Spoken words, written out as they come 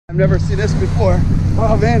I've never seen this before.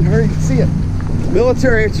 Oh man, hurry, you can see it.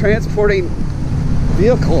 Military transporting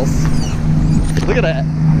vehicles. Look at that.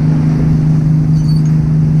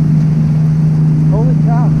 Holy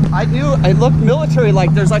cow. I knew, it looked military,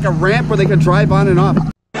 like there's like a ramp where they could drive on and off. Yo,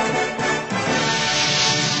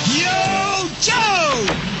 Joe!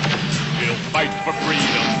 We'll fight for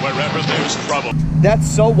freedom wherever there's trouble. That's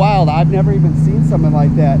so wild. I've never even seen something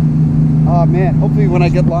like that. Oh man, hopefully when I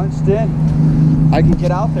get launched in, I can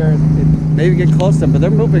get out there and maybe get close to them, but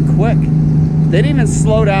they're moving quick. They didn't even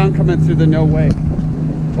slow down coming through the no way.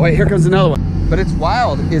 Oh, wait, here comes another one. But it's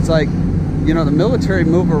wild. It's like, you know, the military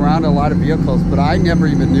move around a lot of vehicles, but I never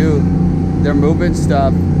even knew they're moving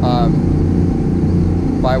stuff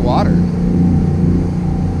by water. I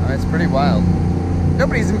mean, it's pretty wild.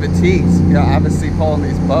 Nobody's in fatigues, you know, obviously pulling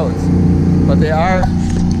these boats, but they are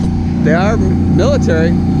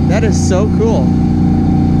military. That is so cool.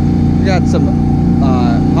 We got some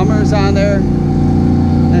Hummers on there,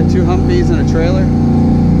 and 2 Humvees and a trailer.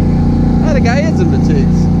 Oh, the guy is in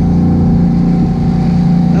fatigues.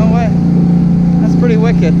 No way. That's pretty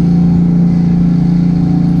wicked.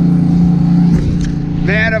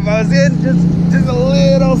 Man, if I was in just a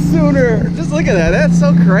little sooner. Just look at that. That's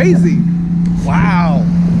so crazy. Wow.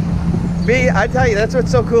 Me, I tell you, that's what's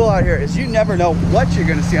so cool out here is you never know what you're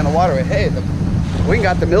gonna see on the waterway. Hey, we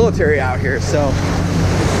got the military out here, so.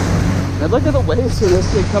 And look at the waves of this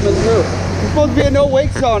thing coming through. It's supposed to be a no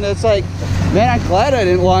wake zone. It's like, man, I'm glad I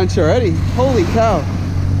didn't launch already. Holy cow.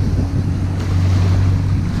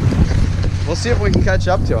 We'll see if we can catch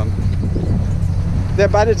up to them.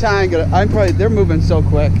 By the time they're moving so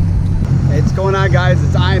quick. Hey, what's going on, guys?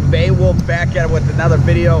 It's Am Beowulf back at it with another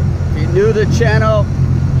video. If you're new to the channel,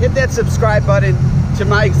 hit that subscribe button. To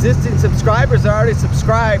my existing subscribers that are already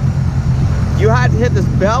subscribed, you had to hit this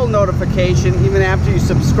bell notification even after you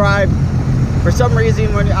subscribe. For some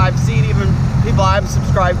reason, when I've seen even people I've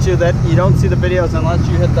subscribed to that you don't see the videos unless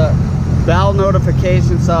you hit the bell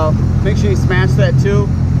notification, so make sure you smash that too.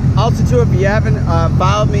 Also too, if you haven't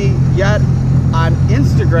followed me yet on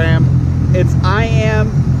Instagram, it's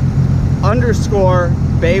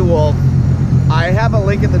IAM_Beowulf. I have a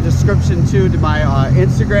link in the description too to my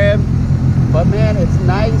Instagram. But man, it's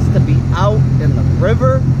nice to be out in the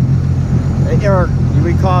river, or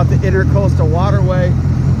we call it the Intercoastal Waterway,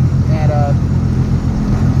 and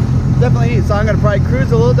definitely neat. So I'm gonna probably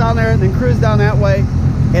cruise a little down there and then cruise down that way.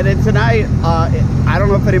 And then tonight, I don't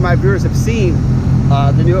know if any of my viewers have seen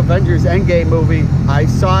the new Avengers Endgame movie. I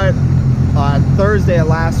saw it on Thursday of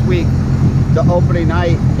last week, the opening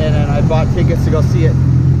night, and then I bought tickets to go see it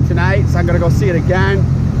tonight, so I'm gonna go see it again.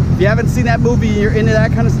 If you haven't seen that movie and you're into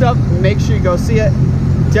that kind of stuff, make sure you go see it.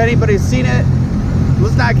 To anybody who's seen it,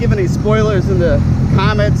 let's not give any spoilers in the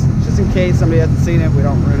comments, just in case somebody hasn't seen it. We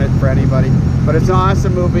don't ruin it for anybody, but it's an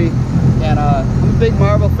awesome movie, and I'm a big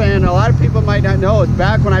Marvel fan. A lot of people might not know, it's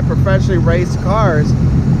back when I professionally raced cars,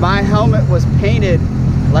 my helmet was painted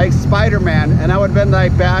like Spider-Man, and that would have been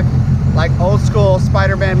like back like old school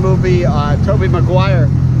Spider-Man movie, Tobey Maguire.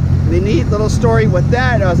 The neat little story with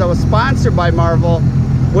that is I was sponsored by Marvel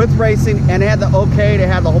with racing, and they had the okay to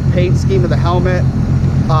have the whole paint scheme of the helmet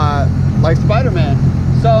like Spider-Man.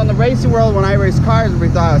 So in the racing world, when I raced cars, we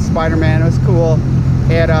thought it was Spider-Man. It was cool,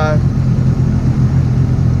 and I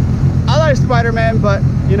like Spider-Man, but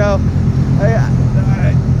you know,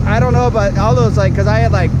 I don't know about all those, like, because I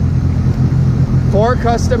had like 4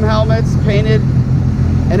 custom helmets painted,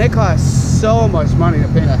 and it costs so much money to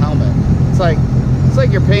paint a helmet. It's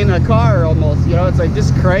like you're painting a car almost, you know. It's like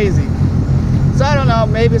just crazy. So I don't know,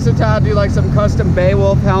 maybe sometime I'll do like some custom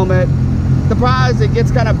Beowulf helmet. The problem is it gets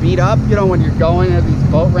kind of beat up, you know, when you're going at these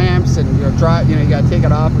boat ramps and you're you gotta take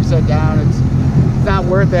it off or set down. It's not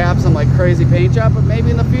worth to have some like crazy paint job, but maybe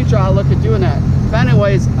in the future I'll look at doing that. But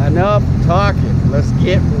anyways, enough talking. Let's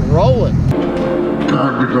get rolling.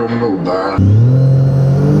 Time to go move, man.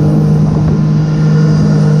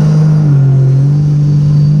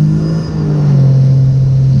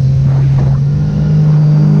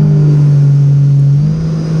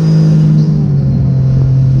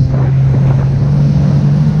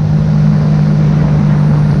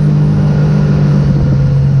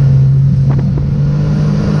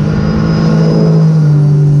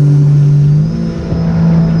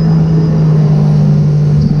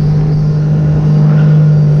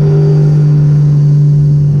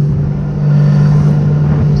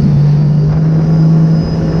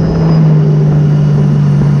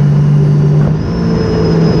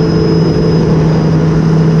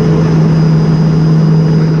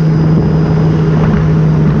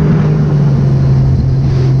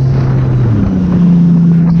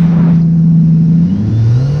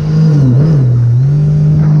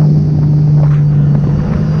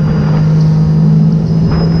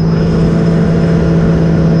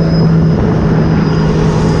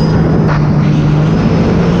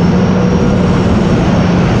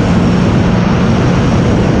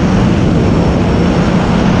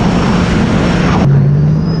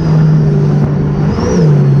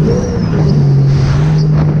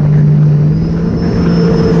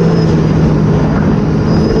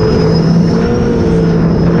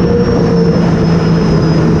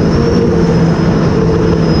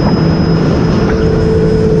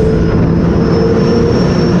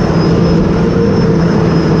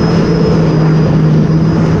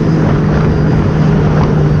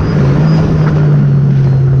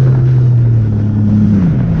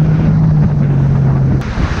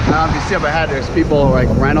 around. If you see up ahead, there's people like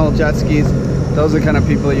rental jet skis. Those are the kind of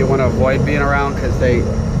people you want to avoid being around because they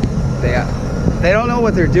don't know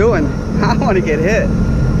what they're doing. I don't want to get hit.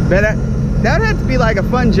 But that would have to be like a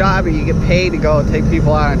fun job and you get paid to go take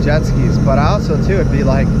people out on jet skis. But also too, it'd be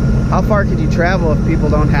like, how far could you travel if people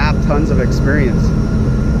don't have tons of experience?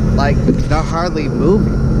 Like, they're hardly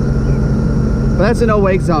moving. But that's a no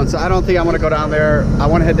wake zone, so I don't think I want to go down there. I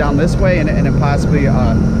want to head down this way and then possibly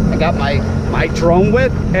I got my drone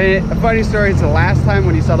with. And a funny story, it's the last time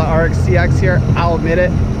when you saw the RXT-X here, I'll admit it,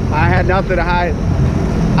 I had nothing to hide.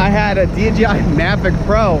 I had a DJI Mavic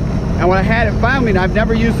Pro, and when I had it finally, I've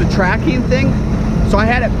never used the tracking thing, so I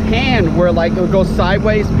had it pan where like it would go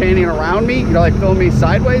sideways, panning around me, you know, like filming me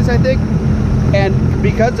sideways, I think. And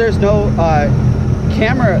because there's no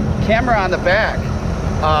camera on the back,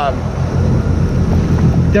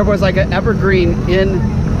 there was like an evergreen in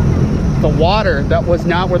the water that was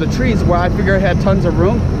not where the trees were. I figured it had tons of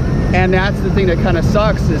room, and that's the thing that kind of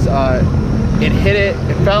sucks is it hit it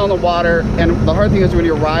fell in the water. And the hard thing is when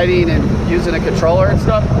you're riding and using a controller and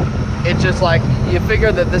stuff, it just like, you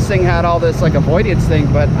figure that this thing had all this like avoidance thing,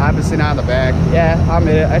 but obviously not in the back. Yeah, I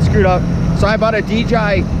admit it, I screwed up. So I bought a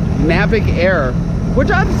DJI Mavic Air,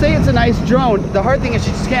 which I have to say it's a nice drone. The hard thing is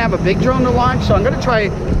you just can't have a big drone to launch, so I'm gonna try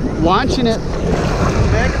launching it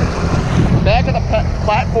back of the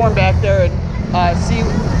platform back there and see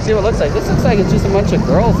what it looks like. This looks like it's just a bunch of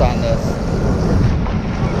girls on this.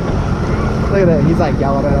 Look at that, he's like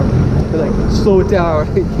yelling at him. He's like, slow it down.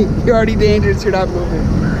 You're already dangerous, you're not moving.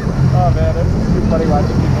 Oh man, this is too funny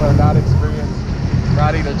watching people that are not experienced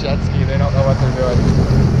riding a jet ski. They don't know what they're doing.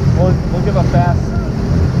 We'll give a fast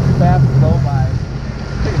blow by.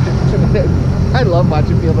 I love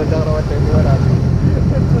watching people that don't know what they're doing.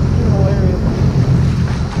 It's just hilarious.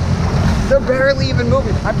 They're barely even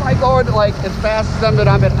moving. I'm probably going like as fast as them, but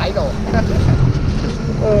I'm at idle.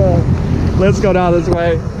 Let's go down this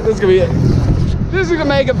way. This is gonna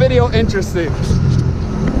make a video interesting.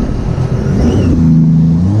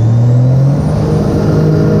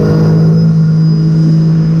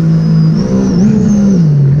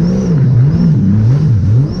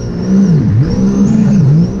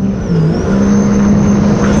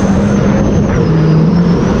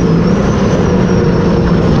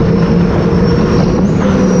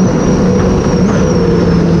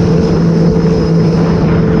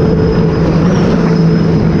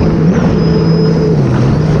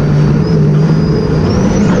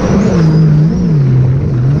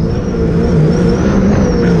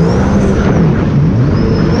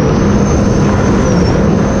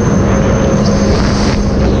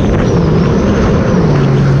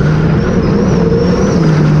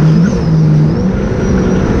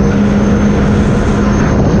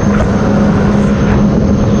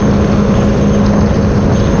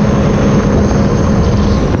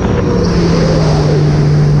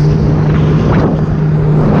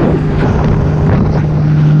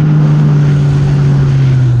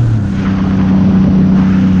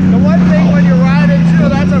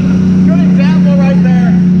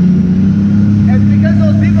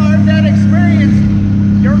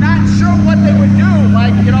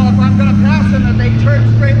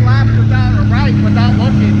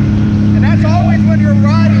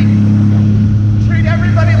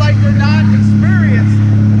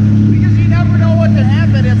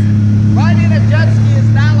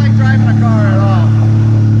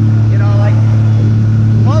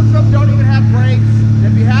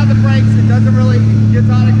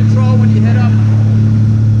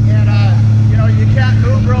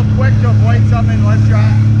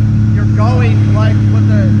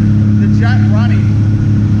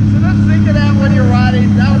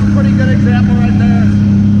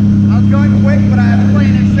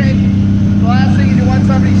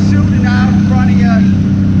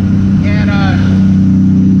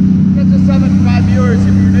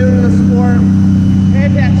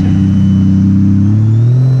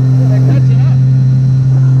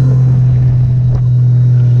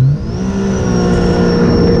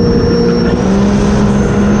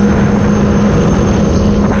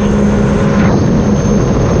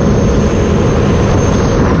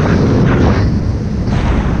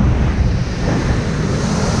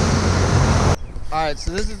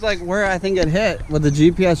 So this is like where I think it hit. What the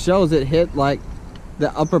GPS shows, it hit like the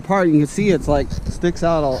upper part. You can see it's like sticks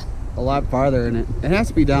out a lot farther, and it has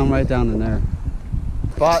to be right down in there.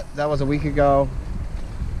 But that was a week ago,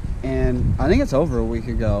 and I think it's over a week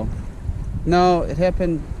ago. No, it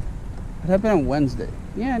happened on Wednesday.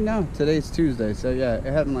 Yeah, no, today's Tuesday, so yeah, it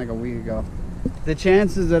happened like a week ago. The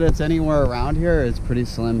chances that it's anywhere around here is pretty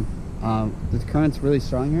slim. The current's really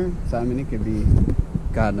strong here, so I mean it could be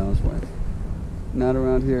God knows where. Not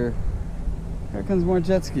around here. Here comes more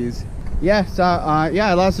jet skis. Yeah, so yeah,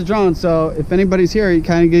 I lost the drone. So if anybody's here, you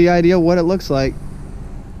kind of get the idea what it looks like.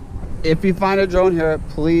 If you find a drone here,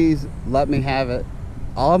 please let me have it.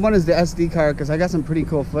 All I want is the SD card because I got some pretty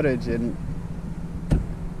cool footage, and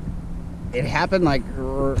it happened like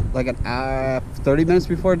 30 minutes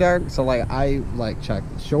before dark. So like I like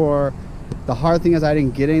checked the shore. The hard thing is I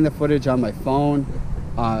didn't get any of the footage on my phone.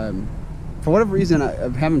 For whatever reason,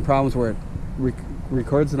 I'm having problems where it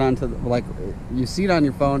records it onto like you see it on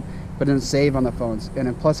your phone, but didn't save on the phones, and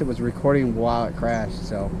then plus it was recording while it crashed.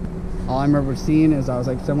 So all I remember seeing is I was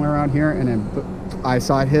like somewhere around here, and then I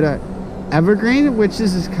saw it hit a evergreen, which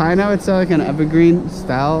is kind of, it's like an evergreen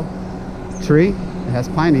style tree. It has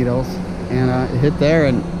pine needles, and it hit there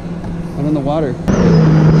and went in the water.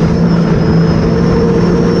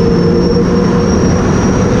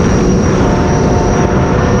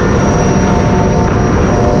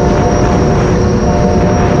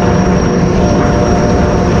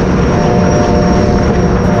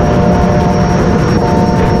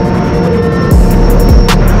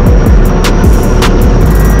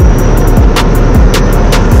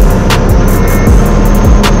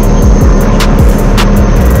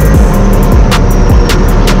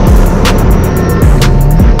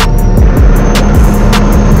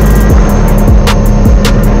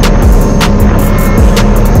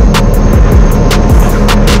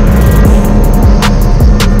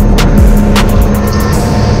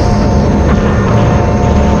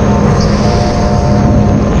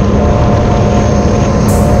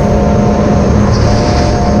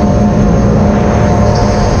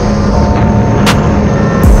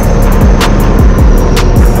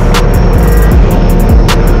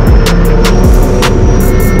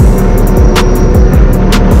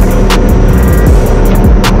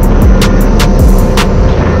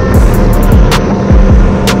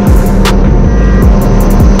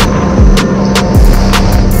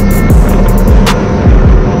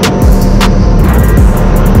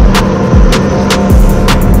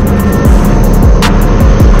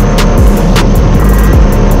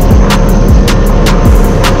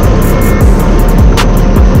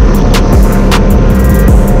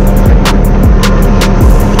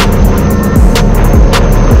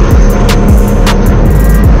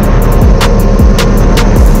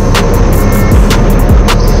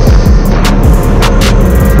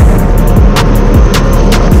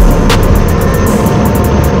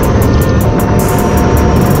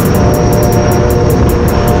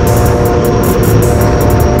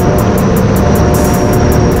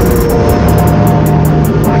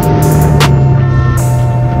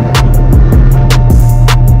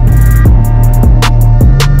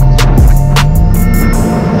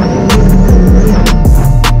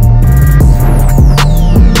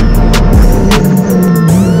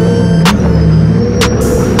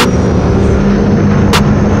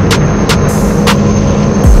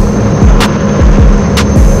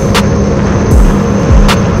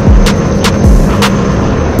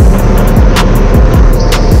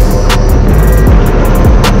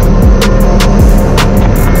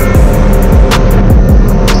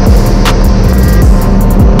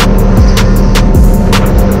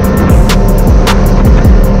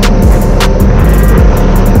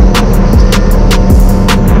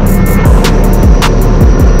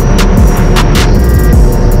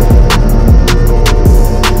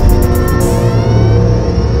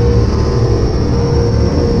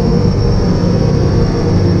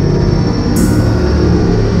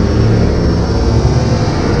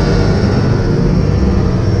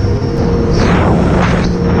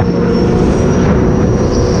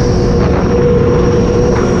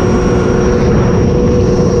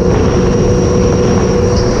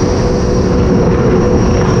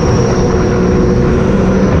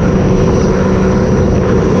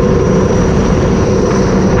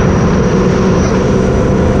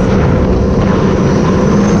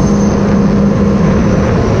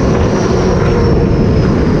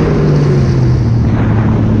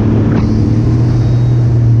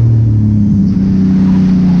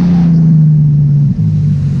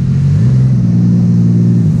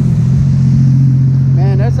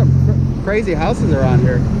 Crazy houses around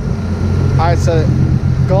here. All right, so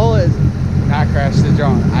goal is not crash the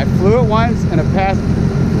drone. I flew it once in a past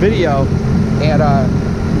video, and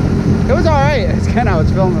it was all right. It's kind of, I was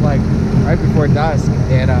filming like right before dusk,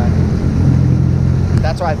 and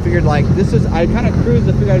that's why I figured like this is, I kind of cruised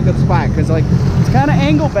to figure out a good spot because like it's kind of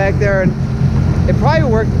angled back there, and it probably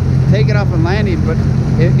worked taking off and landing, but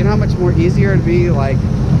you know how much more easier it'd be like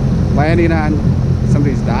landing on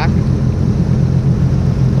somebody's dock.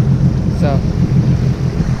 So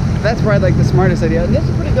that's probably like the smartest idea. And this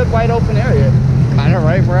is a pretty good wide open area. kind of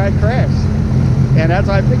right where I crashed. And that's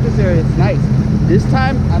why I picked this area. It's nice. This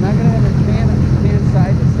time, I'm not going to have a fan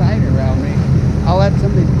side to side around me. I'll let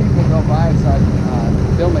some of these people go by so I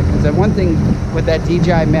can film it. Because the one thing with that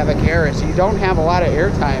DJI Mavic Air is you don't have a lot of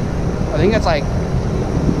airtime. I think it's like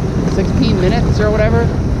 16 minutes or whatever.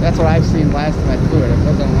 That's what I've seen last time I flew it. It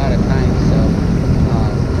wasn't a lot of time, so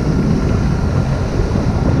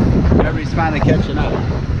everybody's finally catching up.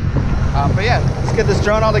 But yeah, let's get this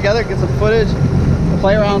drone all together, get some footage,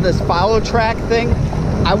 play around with this follow track thing.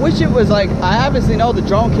 I wish it was like, I obviously know the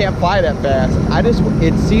drone can't fly that fast.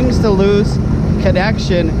 It seems to lose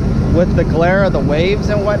connection with the glare of the waves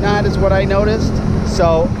and whatnot is what I noticed.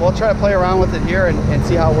 So we'll try to play around with it here and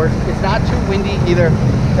see how it works. It's not too windy either.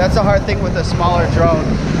 That's the hard thing with a smaller drone.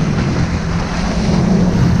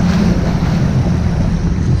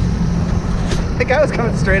 The guy was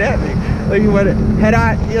coming straight at me. Like he went head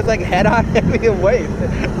on. He was like head on at me and waved.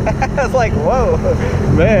 I was like, whoa,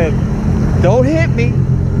 man, don't hit me.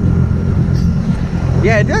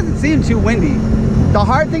 Yeah, it doesn't seem too windy. The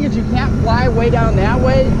hard thing is you can't fly way down that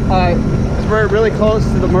way. We're really close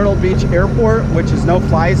to the Myrtle Beach airport, which is no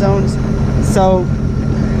fly zones. So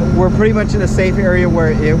we're pretty much in a safe area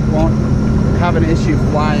where it won't have an issue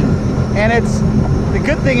flying. And the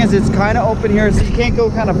good thing is it's kind of open here, so you can't go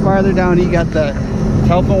kind of farther down. You got the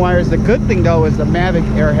telephone wires. The good thing though is the Mavic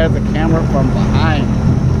Air has a camera from behind.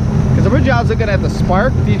 Because originally I was looking at the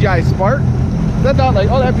Spark, DJI Spark. So I thought like,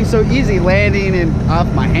 oh, that'd be so easy landing and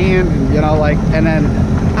off my hand, and you know, like, and then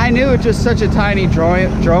I knew it's just such a tiny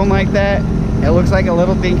drone like that. It looks like a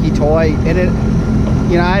little dinky toy, and it,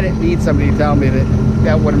 you know, I didn't need somebody to tell me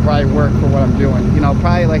that wouldn't probably work for what I'm doing. You know,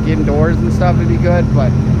 probably like indoors and stuff would be good,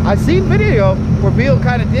 but I've seen video where Beal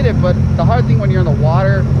kind of did it, but the hard thing when you're in the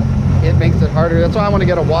water, it makes it harder. That's why I want to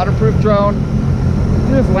get a waterproof drone.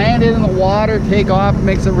 You just land it in the water, take off,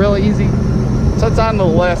 makes it real easy. So it's on the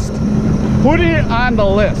list. Put it on the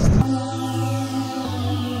list.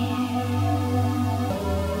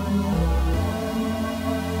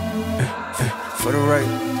 For the rugged,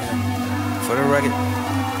 for the rugged,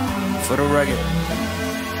 for the rugged,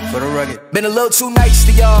 for the rugged. Been a little too nice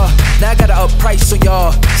to y'all. Now I gotta up price for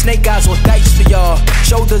y'all. Snake eyes on dice for y'all.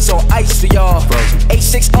 Shoulders on ice for y'all.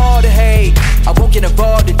 A6 all the hay. I won't get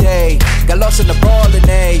involved today. Got lost in the ball and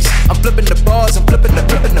A's. I'm flipping the balls. I'm flipping the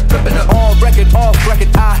on record, off record.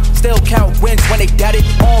 I still count wins when they got it.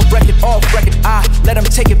 On record, off record. I let them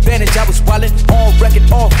take advantage. I was wildin'. On record,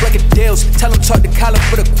 off record deals. Tell them talk to Colin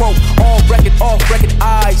for the quote. On record, off record.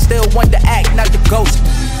 I still want to act, not the ghost.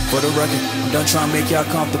 For the record, I'm done trying to make y'all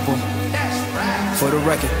comfortable. For the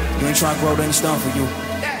record, you ain't trying to grow, then it's done for you.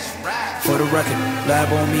 For the record,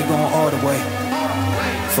 lab on me going all the way.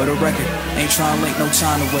 For the record, ain't trying to make no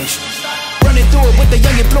time to waste. Running through it with the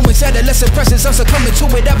young influence, adolescent presence, I'm succumbing to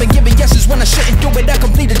it. I've been giving yeses when I shouldn't do it. I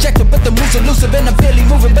complete ejected, but the moves elusive, and I'm barely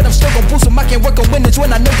moving, but I'm still gon' boost them. I can't work on winners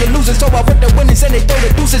when I know you're losing, so I work the winners and they throw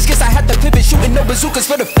the deuces. Guess I have to pivot, shooting no bazookas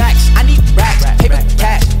for the facts. I need racks, paper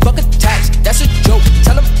cash, fuck a tax, that's a joke.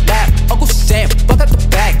 Tell them laugh, Uncle Sam, fuck out the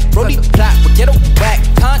bag. Brody plot, but get a whack.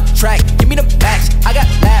 Contract, give me the max. I got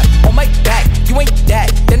laugh on my back. You ain't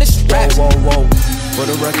that, then it's raps. Whoa, whoa, whoa. For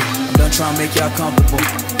the record, I'm done trying to make y'all comfortable.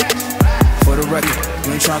 For the record,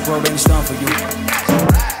 you ain't trying to grow, then it's done for you.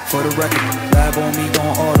 For the record, lab on me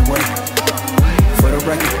going all the way. For the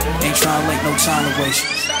record, ain't trying to make no time to waste.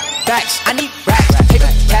 Facts, I need racks,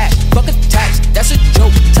 paper cash, fuck a tax, that's a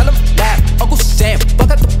joke. Tell them laugh, Uncle Sam,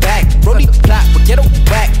 fuck out the bag. Brody plot, but get a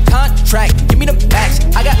whack. Contract, give me the max.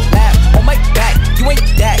 I got laugh on my back. You ain't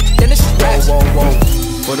that, then it's raps. Whoa, whoa, whoa.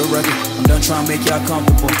 For the record, I'm done trying to make y'all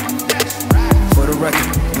comfortable. For the record,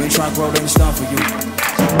 you ain't trying to grow, then it's done for you.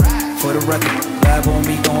 For the record, lab on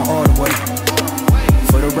me going all the way.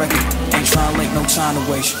 For the record, ain't trying to make no time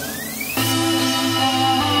to waste.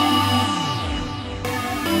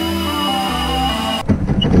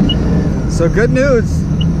 So good news,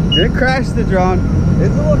 didn't crash the drone.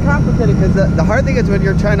 It's a little complicated because the hard thing is when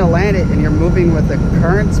you're trying to land it and you're moving with the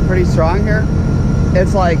currents pretty strong here,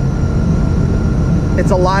 it's like, it's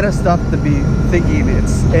a lot of stuff to be thinking.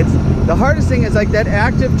 It's the hardest thing is like that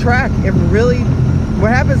active track. It really, what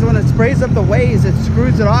happens when it sprays up the waves, it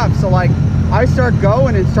screws it off. So like I start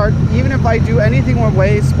going and even if I do anything where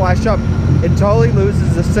waves splash up, it totally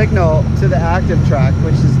loses the signal to the active track,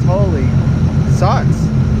 which is totally sucks.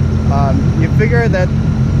 You figure that,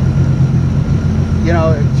 you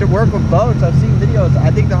know, it should work with boats. I've seen videos. I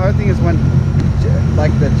think the hard thing is when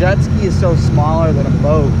like the jet ski is so smaller than a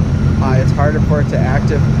boat, it's harder for it to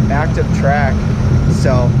active track.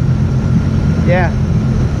 So yeah,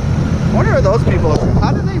 I wonder if those people,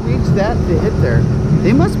 how do they reach that to hit there?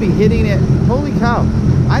 They must be hitting it. Holy cow.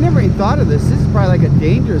 I never even thought of this. This is probably like a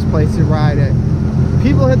dangerous place to ride it.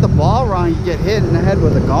 People hit the ball wrong, you get hit in the head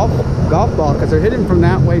with a golf ball because they're hitting from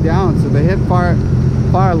that way down. So they hit far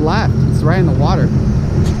left. It's right in the water.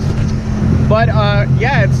 But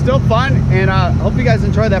yeah, it's still fun, and hope you guys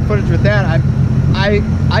enjoy that footage with that.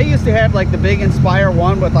 I used to have like the big Inspire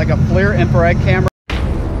one with like a FLIR infrared camera.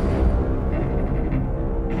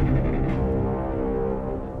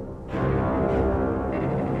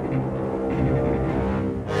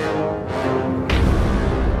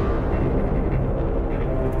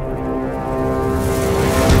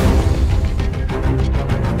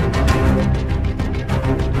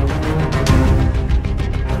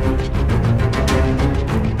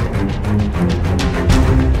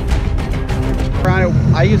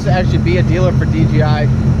 I used to actually be a dealer for DJI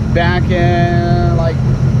back in like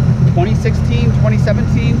 2016,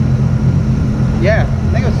 2017. Yeah,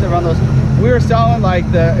 I think it was around those. We were selling like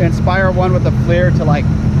the Inspire one with the FLIR to like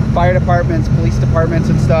fire departments, police departments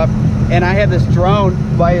and stuff. And I had this drone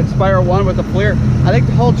by Inspire one with the FLIR. I think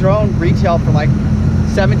the whole drone retailed for like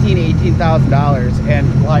 $17,000, $18,000.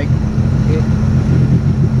 And like,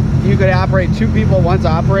 you could operate 2 people once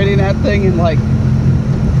operating that thing, and like,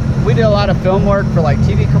 we did a lot of film work for like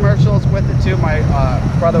TV commercials with it too. My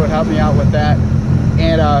brother would help me out with that.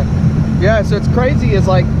 And yeah, so it's crazy is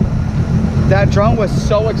like that drone was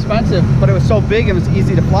so expensive, but it was so big and it was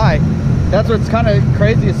easy to fly. That's what's kind of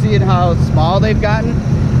crazy to see in how small they've gotten.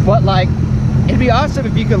 But like, it'd be awesome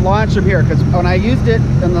if you could launch from here, because when I used it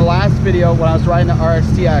in the last video when I was riding the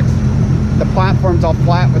RXT-X, the platform's all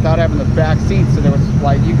flat without having the back seat, so there was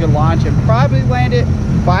like, you could launch and probably land it.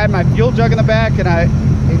 If I had my fuel jug in the back, and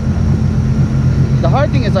the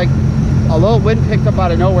hard thing is like a little wind picked up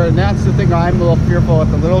out of nowhere, and that's the thing I'm a little fearful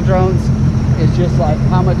with the little drones. It's just like,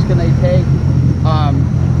 how much can they take?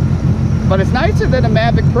 But it's nicer than a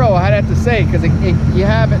Mavic Pro, I'd have to say, because you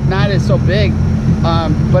have it not as so big,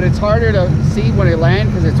 but it's harder to see when it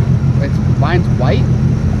lands because mine's white.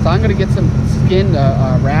 So I'm gonna get some skin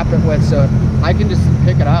to wrap it with, so I can just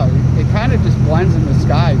pick it out. It kind of just blends in the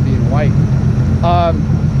sky being white.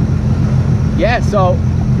 Yeah, so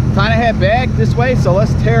kind of head back this way, so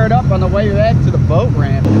let's tear it up on the way back to the boat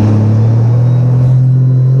ramp.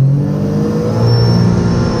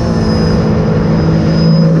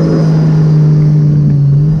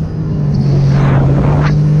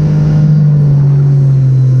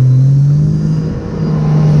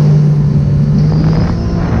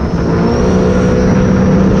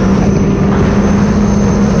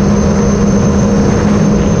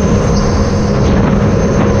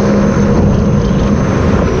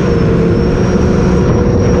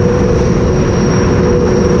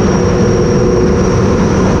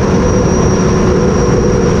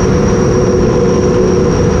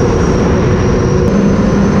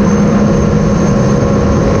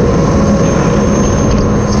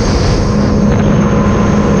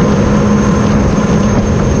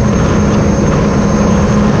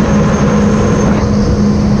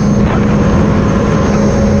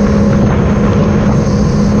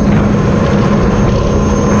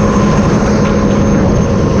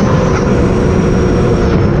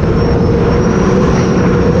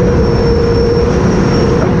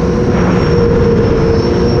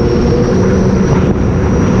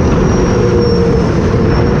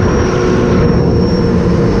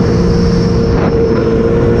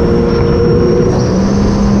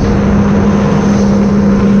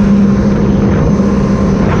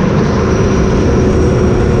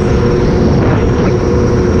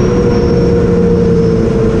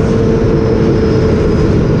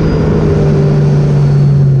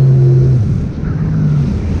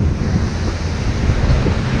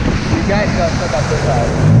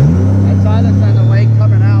 I saw this on the lake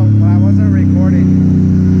coming out when I wasn't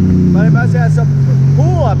recording, but it must have some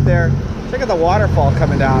pool up there. Check out the waterfall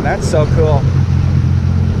coming down. That's so cool.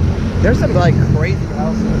 There's some like crazy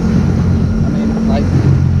houses. I mean, like,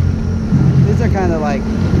 these are kind of like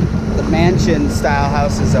the mansion style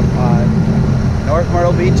houses of North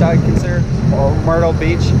Myrtle Beach, I would consider, or Myrtle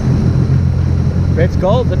Beach. It's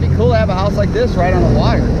gold. It'd be cool to have a house like this right on the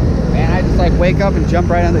water. Man, I just like wake up and jump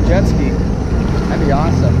right on the jet ski. That'd be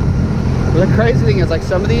awesome. But the crazy thing is, like,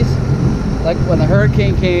 some of these, like when the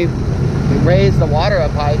hurricane came, we raised the water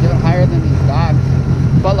up high, even higher than these docks.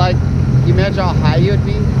 But like, you imagine how high you would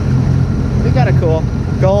be? It'd be kind of cool.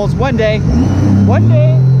 Goals, one day. One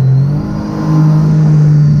day.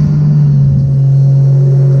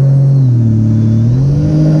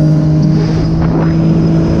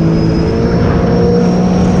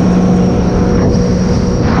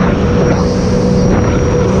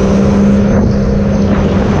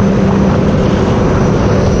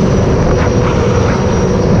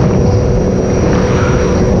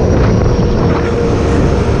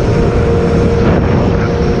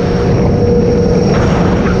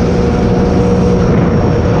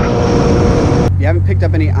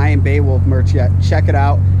 merch yet, check it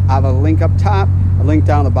out. I have a link up top, a link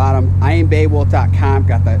down the bottom. Ambeowulf.com.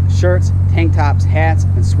 Got the shirts, tank tops, hats,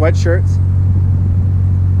 and sweatshirts.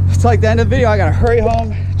 It's like the end of the video. I gotta hurry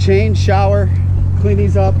home, change, shower, clean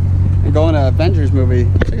these up, and go in an Avengers movie.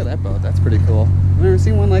 Check out that boat. That's pretty cool. I've never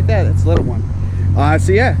seen one like that. It's a little one.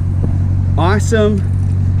 So yeah, awesome.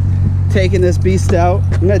 Taking this beast out.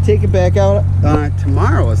 I'm gonna take it back out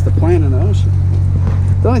tomorrow is the plan in the ocean.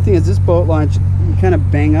 The only thing is this boat launch, you kind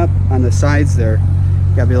of bang up on the sides there.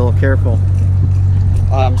 You gotta be a little careful.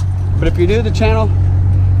 But if you're new to the channel,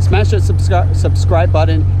 smash that subscribe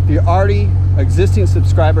button. If you're already an existing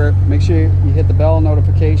subscriber, make sure you hit the bell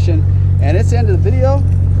notification. And it's the end of the video.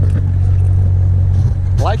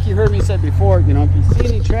 Like you heard me say before, you know, if you see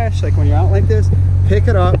any trash, like when you're out like this, pick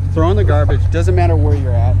it up, throw in the garbage. Doesn't matter where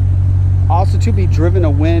you're at. Also, to be driven to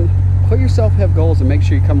win, put yourself have goals and make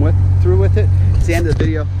sure you come through with it. It's the end of the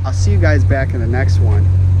video. I'll see you guys back in the next one.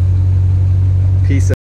 Peace out.